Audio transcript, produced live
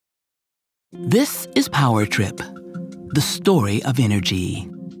This is Power Trip, the story of energy.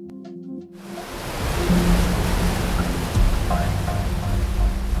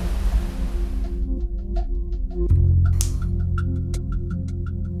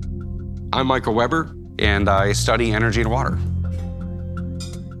 I'm Michael Weber, and I study energy and water.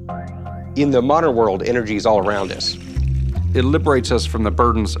 In the modern world, energy is all around us. It liberates us from the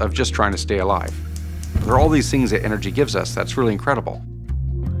burdens of just trying to stay alive. There are all these things that energy gives us that's really incredible.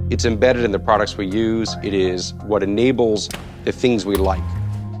 It's embedded in the products we use. It is what enables the things we like.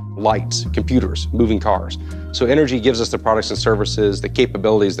 Lights, computers, moving cars. So energy gives us the products and services, the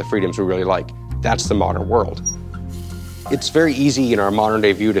capabilities, the freedoms we really like. That's the modern world. It's very easy in our modern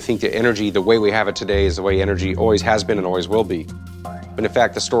day view to think that energy, the way we have it today, is the way energy always has been and always will be. But in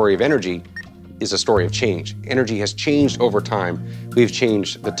fact, the story of energy is a story of change. Energy has changed over time. We've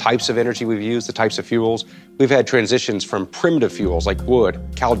changed the types of energy we've used, the types of fuels. We've had transitions from primitive fuels like wood,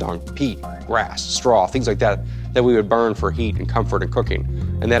 cow dung, peat, grass, straw, things like that, that we would burn for heat and comfort and cooking.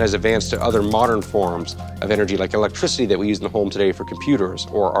 And that has advanced to other modern forms of energy like electricity that we use in the home today for computers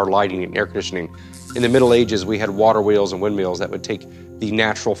or our lighting and air conditioning. In the Middle Ages, we had water wheels and windmills that would take the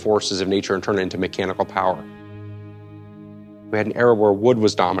natural forces of nature and turn it into mechanical power. We had an era where wood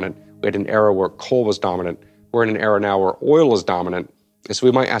was dominant. We had an era where coal was dominant. We're in an era now where oil is dominant. And so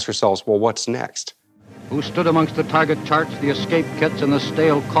we might ask ourselves, well, what's next? Who stood amongst the target charts, the escape kits, and the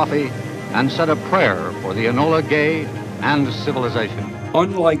stale coffee, and said a prayer for the Enola Gay and civilization.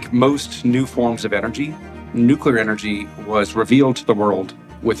 Unlike most new forms of energy, nuclear energy was revealed to the world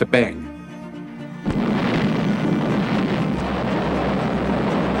with a bang.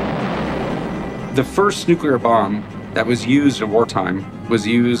 The first nuclear bomb that was used in wartime was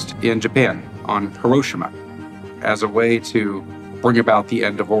used in Japan on Hiroshima as a way to bring about the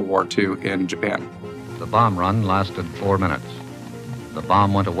end of World War II in Japan. The bomb run lasted 4 minutes. The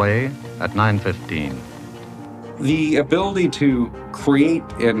bomb went away at 9:15. The ability to create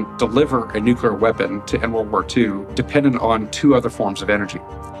and deliver a nuclear weapon to end World War II depended on two other forms of energy.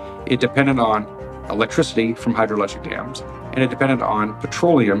 It depended on electricity from hydroelectric dams, and it depended on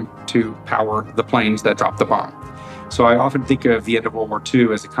petroleum to power the planes that dropped the bomb. So I often think of the end of World War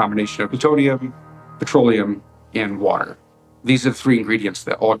II as a combination of plutonium, petroleum, and water. These are the three ingredients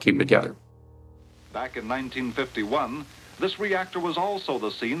that all came together. Back in 1951, this reactor was also the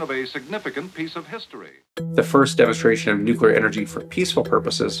scene of a significant piece of history. The first demonstration of nuclear energy for peaceful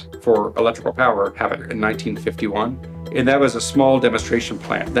purposes for electrical power happened in 1951, and that was a small demonstration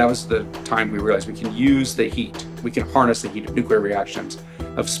plant. That was the time we realized we can use the heat, we can harness the heat of nuclear reactions,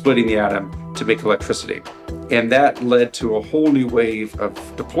 of splitting the atom to make electricity. And that led to a whole new wave of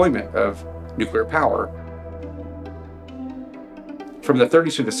deployment of nuclear power. From the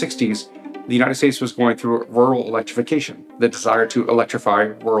 30s to the 60s, the United States was going through rural electrification, the desire to electrify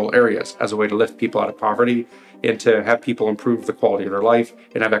rural areas as a way to lift people out of poverty and to have people improve the quality of their life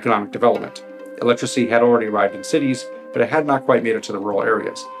and have economic development. Electricity had already arrived in cities, but it had not quite made it to the rural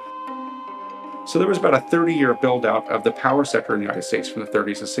areas. So there was about a 30-year build-out of the power sector in the United States from the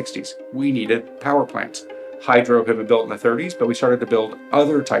 30s and 60s. We needed power plants. Hydro had been built in the 30s, but we started to build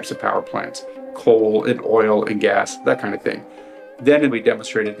other types of power plants, coal and oil and gas, that kind of thing. Then we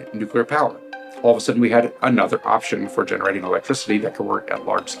demonstrated nuclear power. All of a sudden we had another option for generating electricity that could work at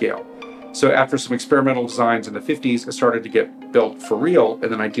large scale. So after some experimental designs in the 50s, it started to get built for real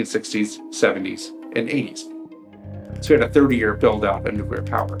in the 1960s, 70s, and 80s. So we had a 30-year build out of nuclear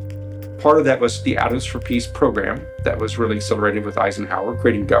power. Part of that was the Atoms for Peace program that was really accelerated with Eisenhower,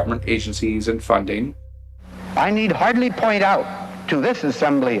 creating government agencies and funding. I need hardly point out to this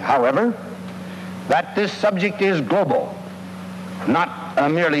assembly, however, that this subject is global,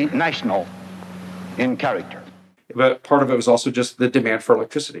 not merely national in character. But part of it was also just the demand for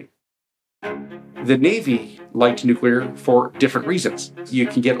electricity. The Navy liked nuclear for different reasons. You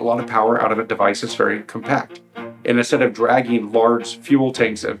can get a lot of power out of a device that's very compact. And instead of dragging large fuel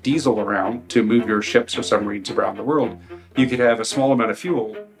tanks of diesel around to move your ships or submarines around the world, you could have a small amount of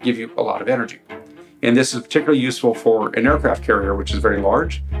fuel give you a lot of energy. And this is particularly useful for an aircraft carrier, which is very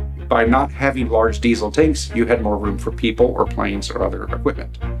large. By not having large diesel tanks, you had more room for people or planes or other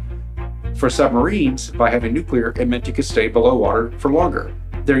equipment. For submarines, by having nuclear, it meant you could stay below water for longer.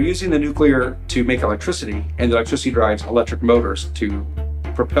 They're using the nuclear to make electricity, and the electricity drives electric motors to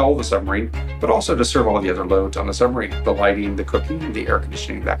propel the submarine, but also to serve all the other loads on the submarine, the lighting, the cooking, the air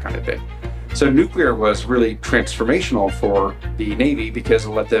conditioning, that kind of thing. So nuclear was really transformational for the Navy because it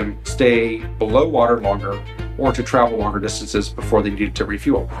let them stay below water longer or to travel longer distances before they needed to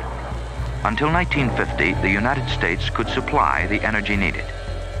refuel. Until 1950, the United States could supply the energy needed.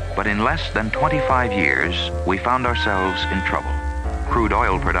 But in less than 25 years, we found ourselves in trouble. crude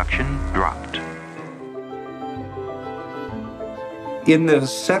oil production dropped. In the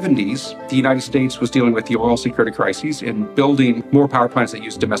 70s, the United States was dealing with the oil security crises, and building more power plants that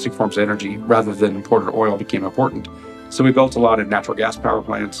use domestic forms of energy rather than imported oil became important. So we built a lot of natural gas power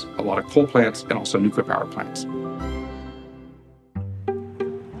plants, a lot of coal plants, and also nuclear power plants.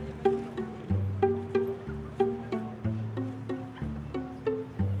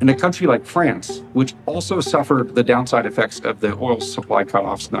 In a country like France, which also suffered the downside effects of the oil supply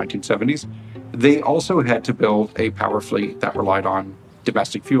cutoffs in the 1970s, they also had to build a power fleet that relied on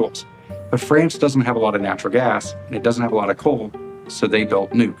domestic fuels. But France doesn't have a lot of natural gas, and it doesn't have a lot of coal, so they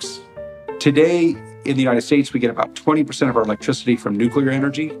built nukes. Today, in the United States, we get about 20% of our electricity from nuclear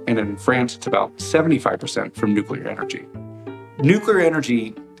energy, and in France, it's about 75% from nuclear energy. Nuclear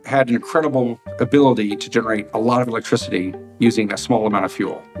energy had an incredible ability to generate a lot of electricity using a small amount of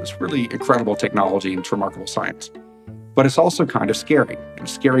fuel. It's really incredible technology and it's remarkable science. But it's also kind of scary.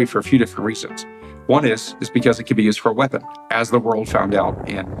 It's scary for a few different reasons. One is because it can be used for a weapon, as the world found out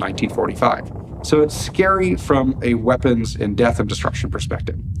in 1945. So it's scary from a weapons and death and destruction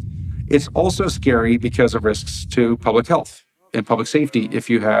perspective. It's also scary because of risks to public health and public safety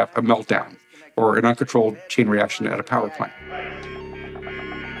if you have a meltdown or an uncontrolled chain reaction at a power plant.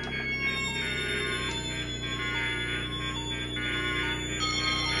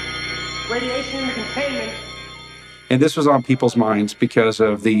 Radiation containment. And this was on people's minds because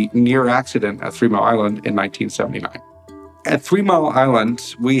of the near accident at 3 Mile Island in 1979. At 3 Mile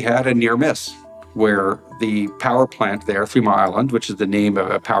Island, we had a near miss where the power plant there, 3 Mile Island, which is the name of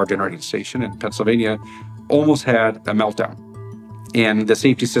a power generating station in Pennsylvania, almost had a meltdown. And the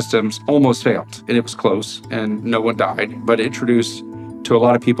safety systems almost failed. And it was close and no one died, but it introduced to a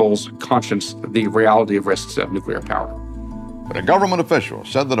lot of people's conscience the reality of risks of nuclear power. But a government official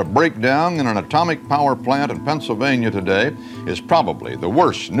said that a breakdown in an atomic power plant in Pennsylvania today is probably the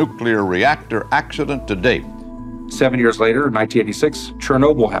worst nuclear reactor accident to date. 7 years later, in 1986,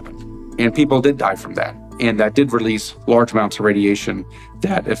 Chernobyl happened, and people did die from that. And that did release large amounts of radiation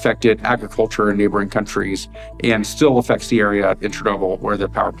that affected agriculture in neighboring countries and still affects the area in Chernobyl where the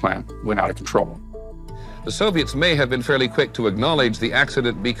power plant went out of control. The Soviets may have been fairly quick to acknowledge the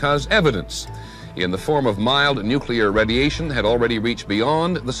accident because evidence in the form of mild nuclear radiation had already reached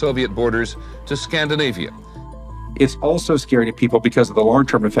beyond the Soviet borders to Scandinavia. It's also scary to people because of the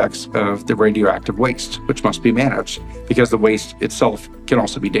long-term effects of the radioactive waste, which must be managed because the waste itself can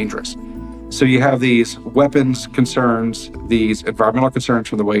also be dangerous. So you have these weapons concerns, these environmental concerns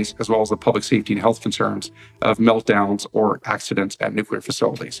from the waste, as well as the public safety and health concerns of meltdowns or accidents at nuclear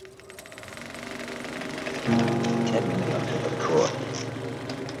facilities.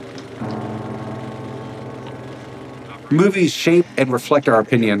 Movies shape and reflect our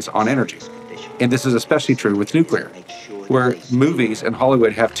opinions on energy. And this is especially true with nuclear, where movies and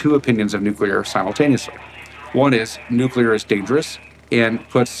Hollywood have two opinions of nuclear simultaneously. One is nuclear is dangerous and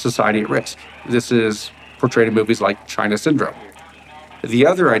puts society at risk. This is portrayed in movies like China Syndrome. The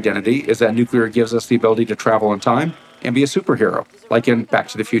other identity is that nuclear gives us the ability to travel in time and be a superhero, like in Back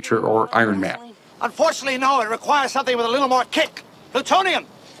to the Future or Iron Man. Unfortunately, no. It requires something with a little more kick. Plutonium.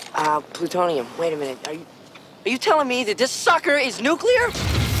 Plutonium. Wait a minute. Are you telling me that this sucker is nuclear?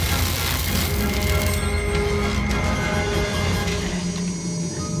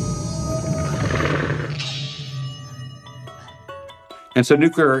 And so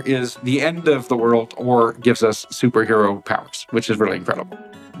nuclear is the end of the world or gives us superhero powers, which is really incredible.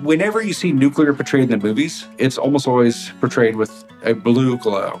 Whenever you see nuclear portrayed in the movies, it's almost always portrayed with a blue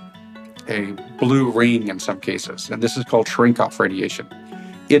glow, a blue ring in some cases. And this is called shrink-off radiation.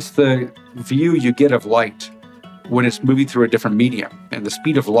 It's the view you get of light when it's moving through a different medium. And the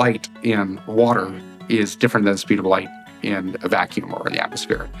speed of light in water is different than the speed of light in a vacuum or in the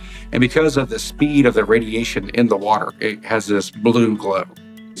atmosphere. And because of the speed of the radiation in the water, it has this blue glow.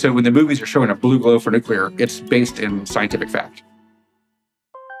 So when the movies are showing a blue glow for nuclear, it's based in scientific fact.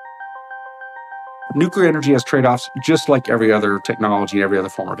 Nuclear energy has trade-offs just like every other technology and every other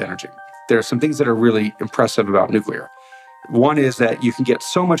form of energy. There are some things that are really impressive about nuclear. One is that you can get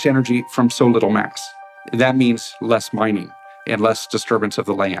so much energy from so little mass. That means less mining and less disturbance of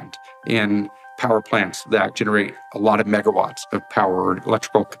the land and power plants that generate a lot of megawatts of power and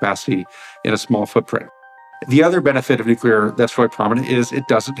electrical capacity in a small footprint. The other benefit of nuclear that's really prominent is it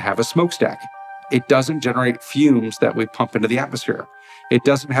doesn't have a smokestack. It doesn't generate fumes that we pump into the atmosphere. It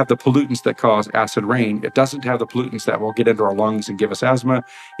doesn't have the pollutants that cause acid rain. It doesn't have the pollutants that will get into our lungs and give us asthma.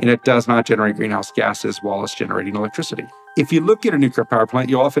 And it does not generate greenhouse gases while it's generating electricity. If you look at a nuclear power plant,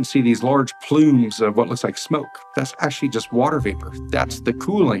 you'll often see these large plumes of what looks like smoke. That's actually just water vapor. That's the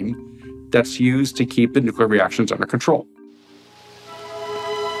cooling that's used to keep the nuclear reactions under control.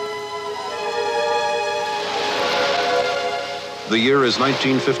 The year is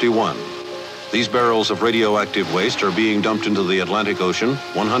 1951. These barrels of radioactive waste are being dumped into the Atlantic Ocean,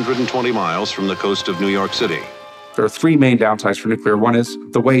 120 miles from the coast of New York City. There are three main downsides for nuclear. One is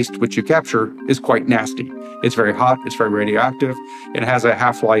the waste, which you capture, is quite nasty. It's very hot, it's very radioactive, it has a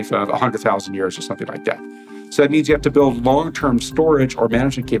half-life of 100,000 years or something like that. So that means you have to build long-term storage or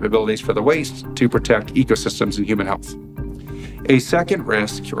management capabilities for the waste to protect ecosystems and human health. A second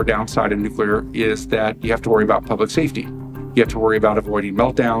risk or downside in nuclear is that you have to worry about public safety. You have to worry about avoiding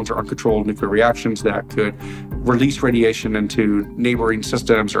meltdowns or uncontrolled nuclear reactions that could release radiation into neighboring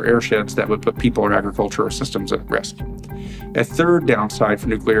systems or airsheds that would put people or agriculture or systems at risk. A third downside for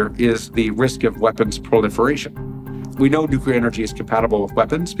nuclear is the risk of weapons proliferation. We know nuclear energy is compatible with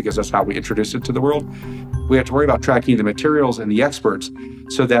weapons because that's how we introduced it to the world. We have to worry about tracking the materials and the experts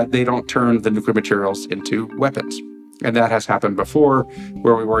so that they don't turn the nuclear materials into weapons. And that has happened before,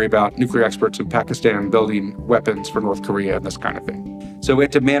 where we worry about nuclear experts in Pakistan building weapons for North Korea and this kind of thing. So we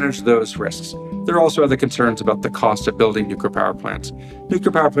have to manage those risks. There are also other concerns about the cost of building nuclear power plants.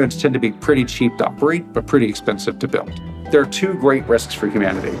 Nuclear power plants tend to be pretty cheap to operate, but pretty expensive to build. There are two great risks for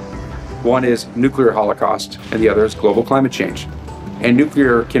humanity. One is nuclear holocaust, and the other is global climate change. And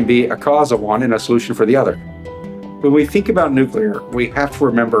nuclear can be a cause of one and a solution for the other. When we think about nuclear, we have to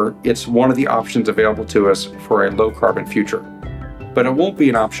remember it's one of the options available to us for a low-carbon future. But it won't be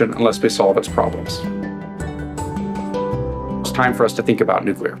an option unless we solve its problems. It's time for us to think about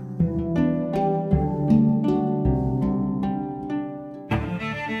nuclear.